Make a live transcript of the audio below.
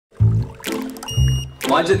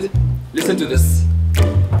Majid, listen to this.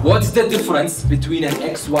 What's the difference between an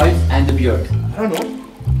ex-wife and a beard? I don't know.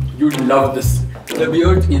 You'll love this. The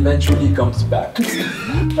beard eventually comes back.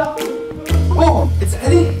 Oh, it's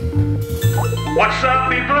Eddie. What's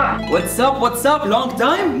up, people? What's up? Long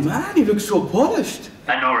time? Man, you look so polished.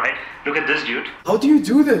 I know, right? Look at this dude. How do you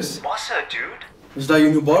do this? Moser, dude. Is that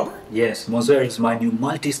your new barber? Yes, Moser is my new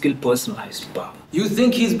multi-skill personalized barber. You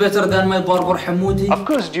think he's better than my barber Hamoudi? Of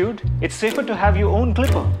course, dude. It's safer to have your own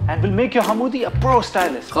clipper and will make your Hamoudi a pro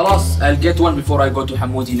stylist. Khalas, I'll get one before I go to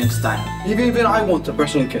Hamoudi next time. Even I want a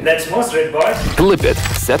personal kit. Let's Moser it, boys. Clip it,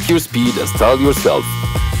 set your speed and style yourself.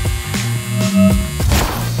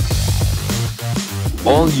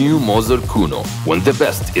 All new Moser KUNO, when the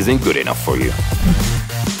best isn't good enough for you.